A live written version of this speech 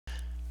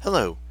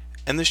Hello,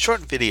 in this short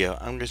video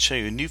I'm going to show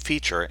you a new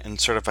feature in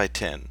Certify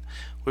 10.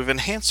 We've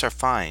enhanced our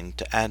find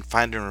to add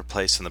find and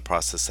replace in the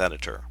process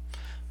editor.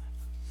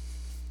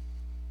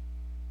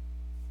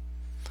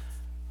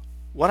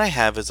 What I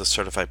have is a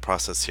certified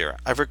process here.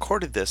 I've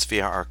recorded this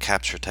via our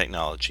capture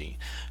technology.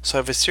 So I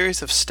have a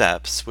series of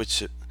steps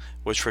which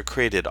were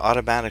created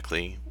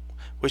automatically,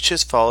 which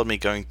has followed me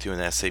going through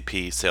an SAP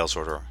sales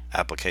order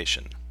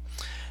application.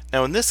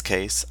 Now in this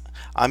case,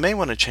 I may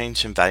want to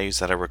change some values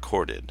that I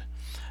recorded.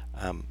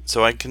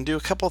 So I can do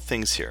a couple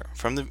things here.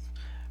 From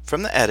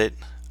the edit,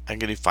 I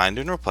can do find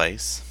and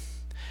replace,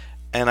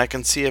 and I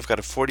can see I've got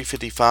a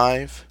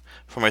 4055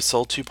 for my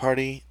sold to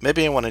party.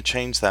 Maybe I want to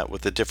change that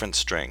with a different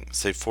string,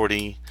 say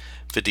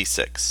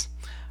 4056.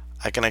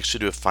 I can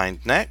actually do a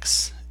find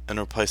next and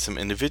replace them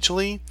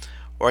individually,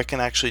 or I can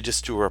actually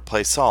just do a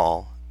replace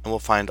all and we'll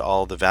find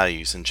all the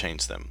values and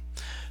change them.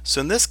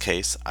 So in this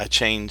case, I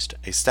changed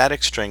a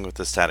static string with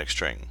a static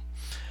string.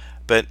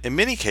 But in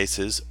many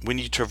cases, when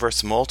you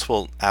traverse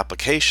multiple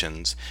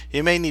applications,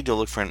 you may need to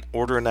look for an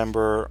order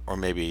number or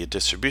maybe a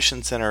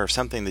distribution center or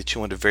something that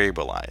you want to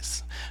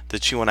variabilize,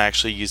 that you want to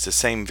actually use the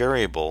same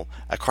variable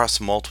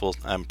across multiple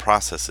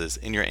processes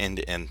in your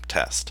end-to-end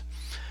test.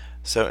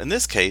 So in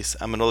this case,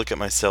 I'm going to look at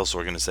my sales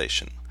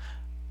organization.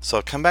 So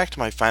I'll come back to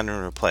my find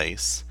and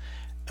replace,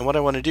 and what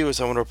I want to do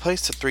is I want to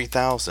replace the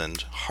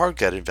 3000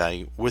 hard-coded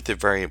value with a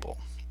variable.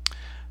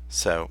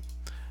 So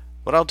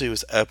what I'll do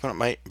is open up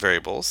my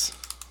variables,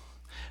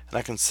 and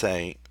I can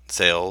say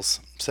sales,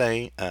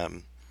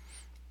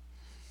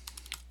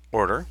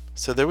 order.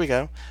 So there we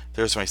go.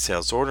 There's my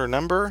sales order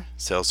number,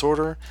 sales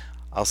order.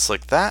 I'll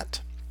select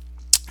that.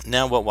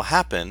 Now what will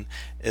happen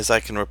is I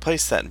can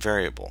replace that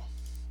variable.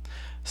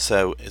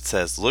 So it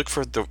says look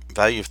for the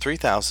value of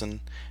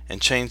 3000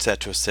 and change that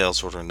to a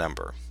sales order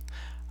number.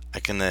 I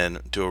can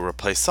then do a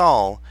replace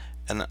all,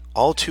 and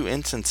all two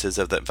instances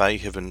of that value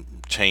have been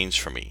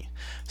changed for me.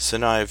 So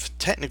now I've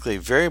technically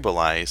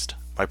variabilized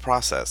my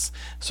process,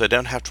 so I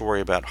don't have to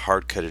worry about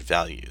hard-coded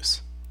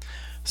values.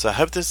 So I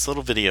hope this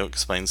little video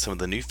explains some of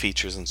the new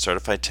features in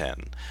Certify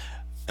 10.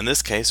 In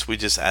this case, we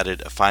just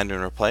added a find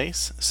and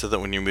replace so that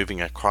when you're moving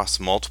across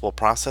multiple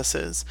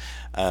processes,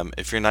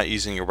 if you're not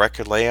using your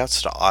record layouts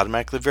to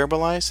automatically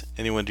variabilize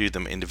and you want to do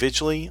them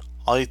individually,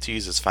 all you have to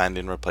use is find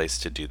and replace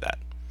to do that.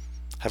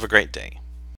 Have a great day.